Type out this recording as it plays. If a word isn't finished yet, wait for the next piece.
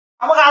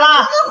敢不敢了？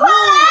敢不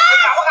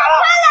敢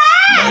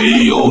了？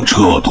没有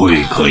撤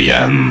退可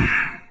言。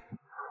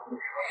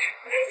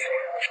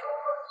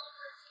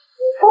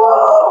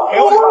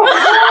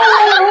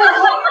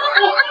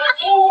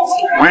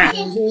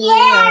耶，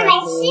没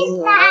事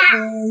吧？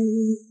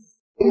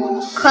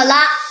渴了，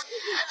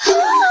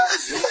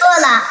饿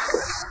了，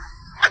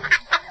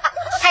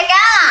太干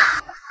了。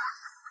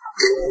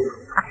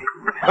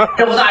这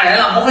么大人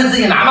了，不会自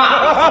己拿吗？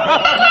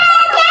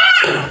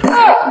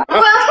我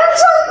要上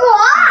厕所。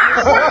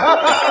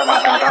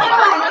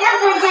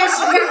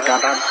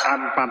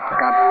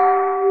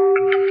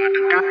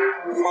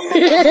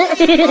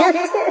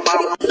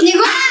你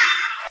过来，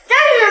这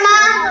是什么？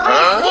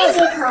电器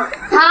桶。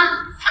好。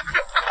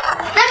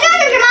那这是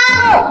什么？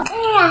对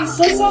呀，行。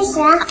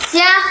行，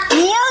没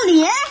有理。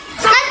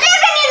那这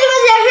个你怎么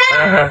解释？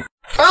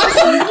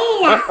对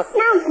呀，那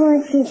不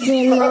是这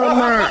妈妈。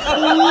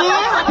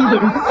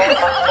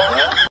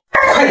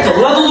快走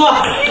了，嘟嘟。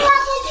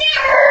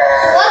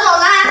我走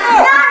了，爸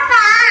爸。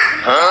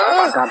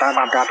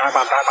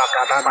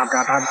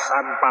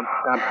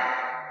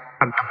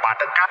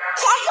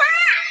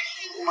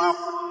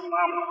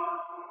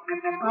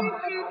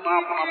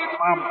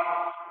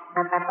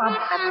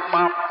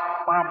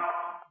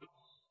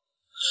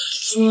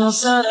金黄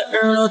色的日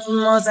落涂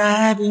抹在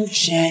海平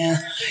线，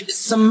夜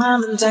色慢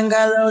慢摊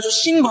开，露出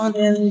星光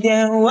点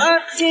点。我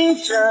听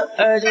着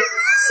耳机，谢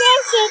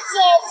谢姐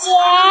姐。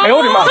哎呦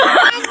我的妈！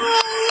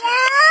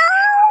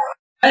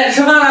哎，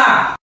吃饭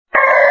了。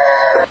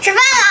吃饭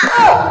了。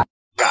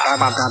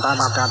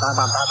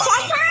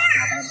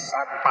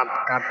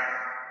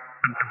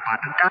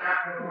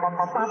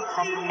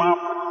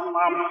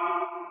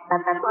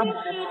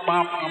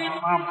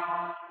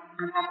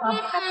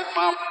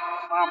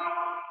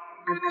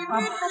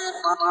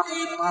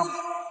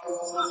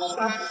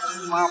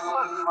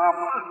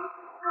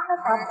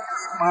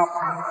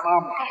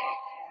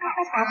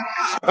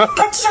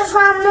我吃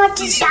黄木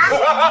之啥？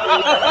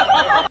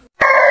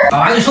把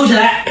玩具收起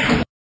来。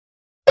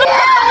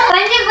玩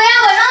具不要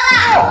我扔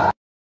了。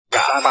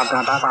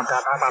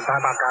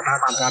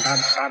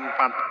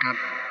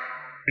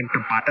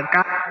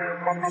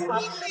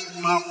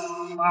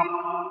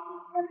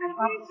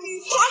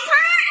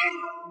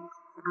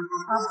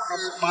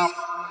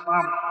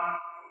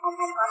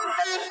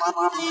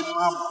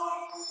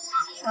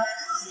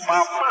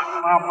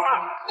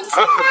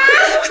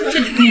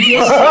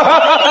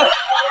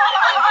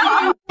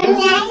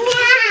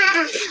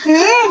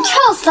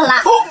臭死了！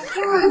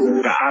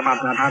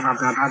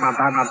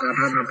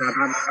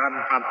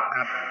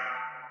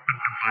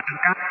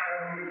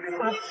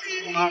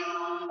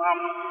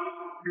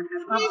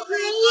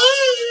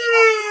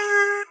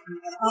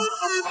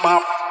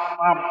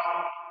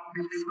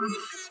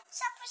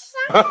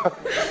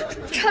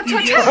臭！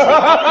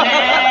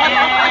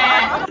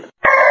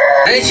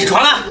哎，起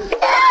床了。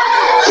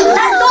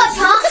落床。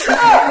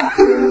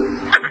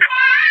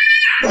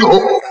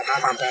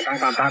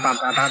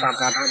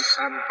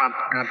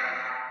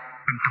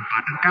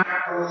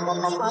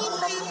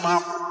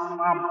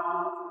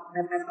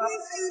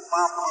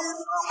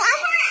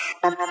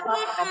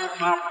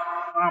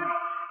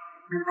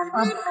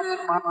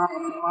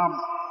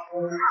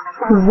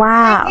哇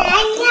哦！来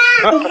呀，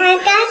你看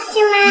干净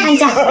吗？看一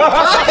下。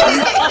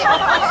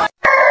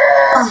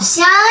好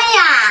香呀！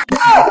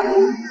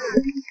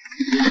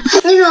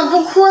你怎么不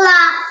哭了？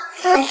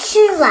我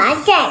吃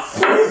完再哭。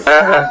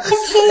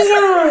天上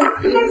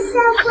看下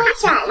锅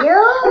炸哟。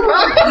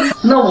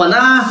那我呢？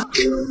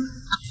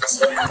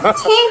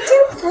天真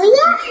不要。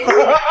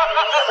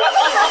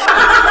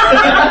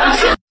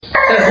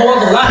再哭我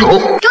走了。给我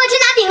去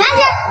拿饼干去。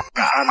太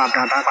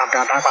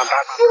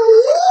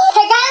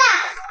干了。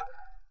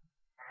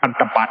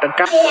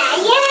来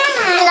呀！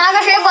拿个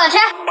水果吃。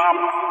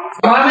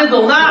我还没走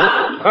呢。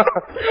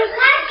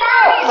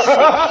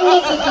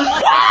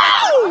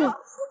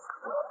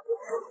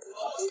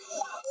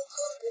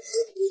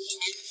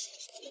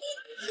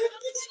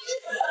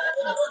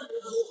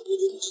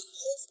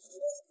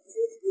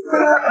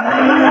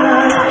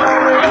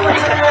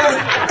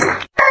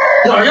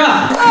哪儿去？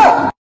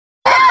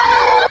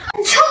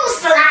臭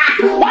死了！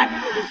我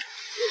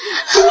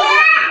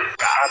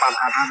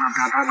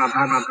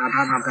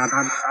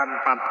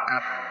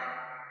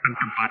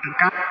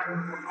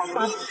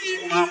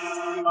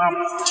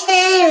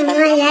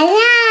来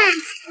啦！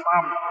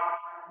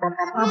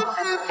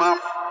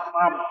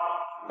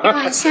我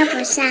上不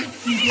上？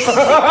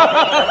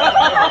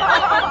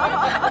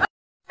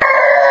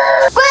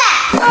过来！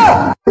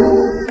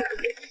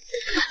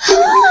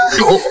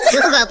如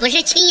果不是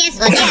亲眼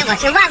所见，我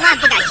是万万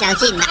不敢相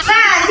信的。爸爸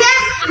去，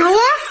好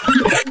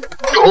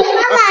呀。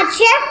爸爸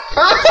去，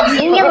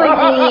明天我去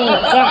也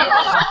去。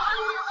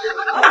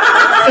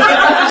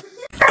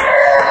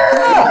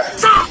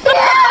站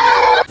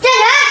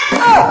人！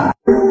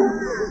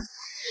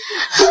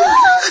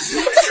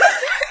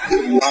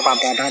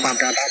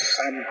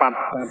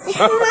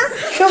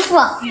舒服。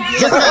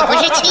如果不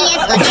是亲眼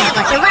所见，我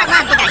是万万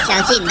不敢相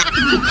信的。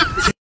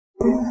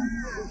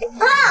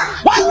哎，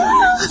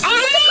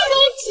没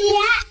起来。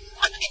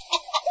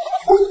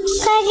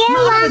给我。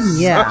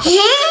你嘿，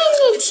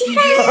你吃饭，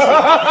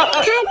好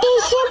的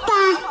是吧？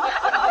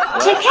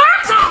吃咖，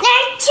来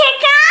吃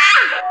咖。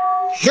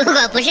如果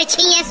不是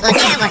亲眼所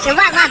见，我是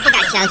万万不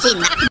敢相信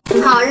的。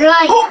好热呀！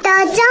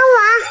等着我。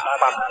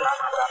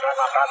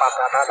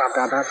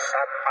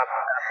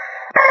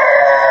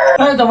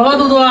哎，怎么了，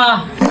嘟嘟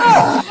啊？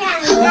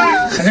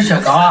还是雪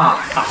糕啊？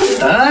好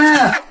的。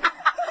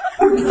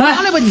来，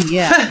拿来吧你。给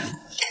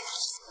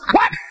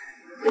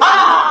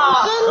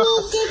你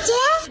姐姐，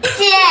谢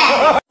谢。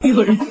一会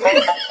儿。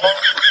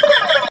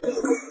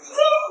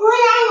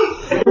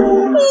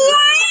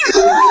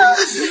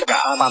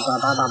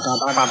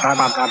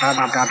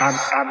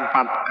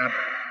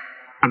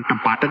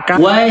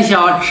我也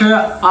想吃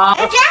啊！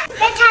姐姐，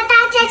别吵大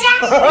姐姐。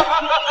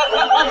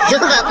如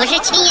果不是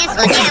亲眼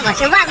所见，我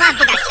是万万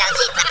不敢相信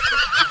的。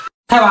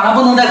太晚了，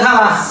不能再看了。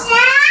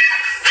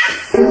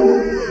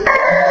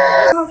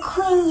好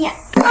困呀。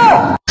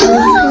我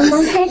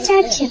们在这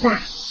吃吧。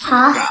好。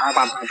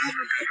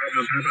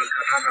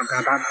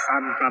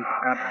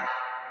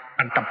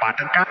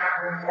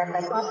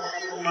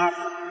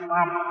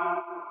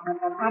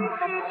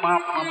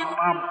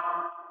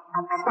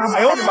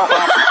哎呦我的妈！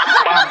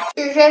是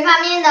谁发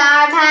明的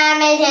二胎？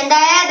每天带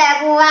也带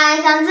不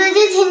完，想自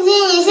己亲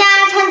亲一下，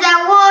缠在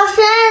我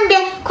身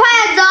边。快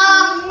走，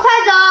快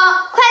走，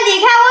快离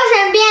开我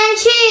身边，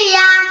去呀，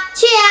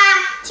去呀，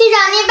去找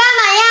你爸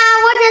妈呀！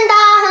我真的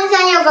很想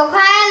有个快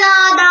乐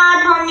的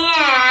童年。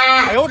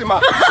哎呦我的妈！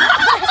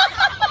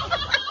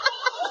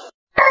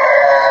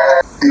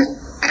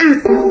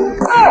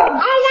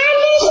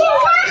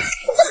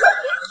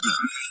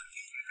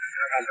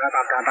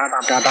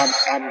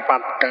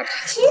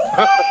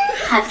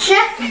好吃。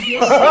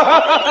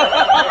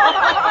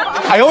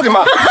哎呦我的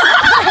妈！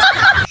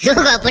如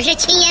果不是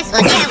亲眼所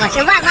见，我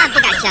是万万不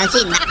敢相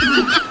信的。还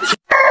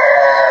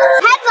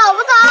走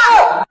不走？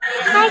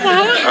干啥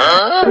呀？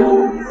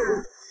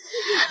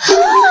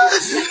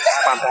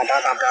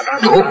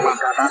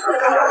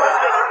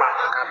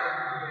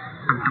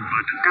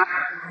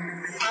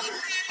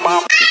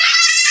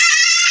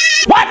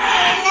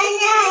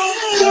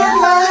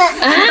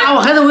打我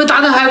孩子，我就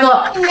打他孩子。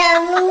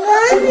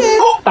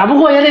打不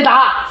过也得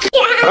打。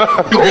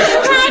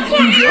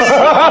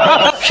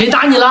谁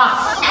打你了？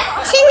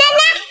是奶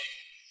奶。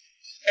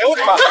哎呦我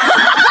的妈！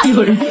一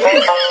会儿。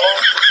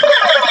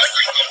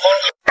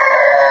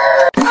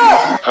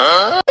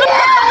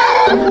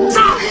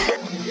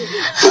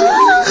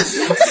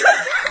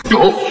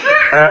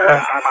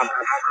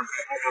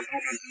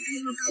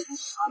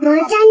我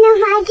站的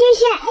话就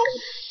是。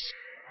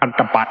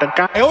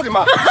哎呦我的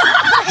妈！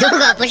如果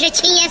不是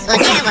亲眼所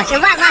见，我是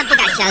万万不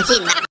敢相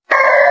信的。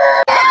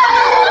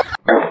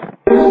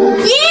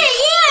耶！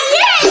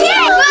过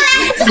来，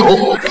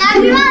拿皮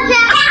帽子。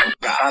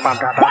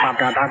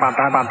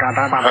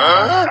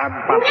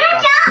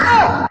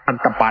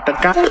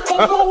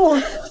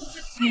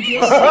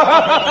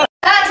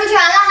爸爸出去玩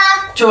了哈。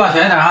去吧，小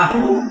心点啊。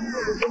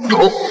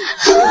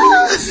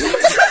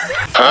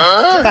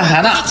干啥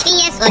呢？亲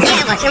眼所见，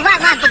我是万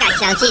万不敢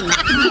相信的。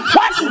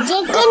姐姐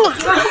给你。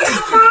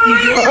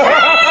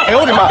哎呦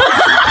我的妈！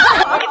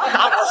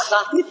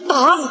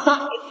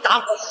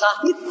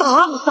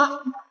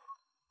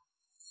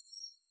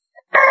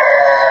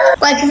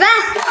我吃饭。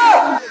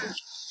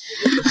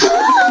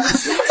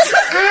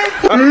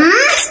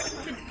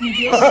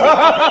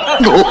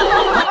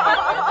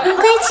你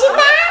快吃吧。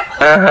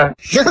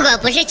如果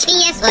不是亲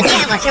眼所见，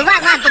我是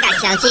万万不敢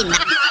相信的。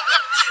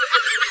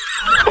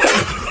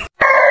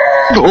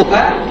哎，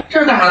这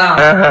是干啥呢？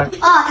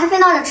哦，他非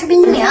闹着吃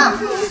冰淇淋。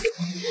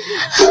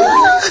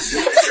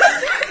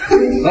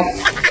来，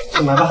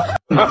去买吧。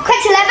快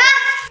起来吧。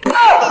偷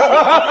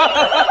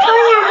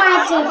呀吧，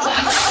姐姐。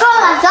够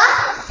了，走。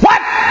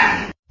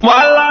完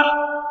了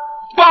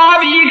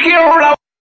，BBQ 了。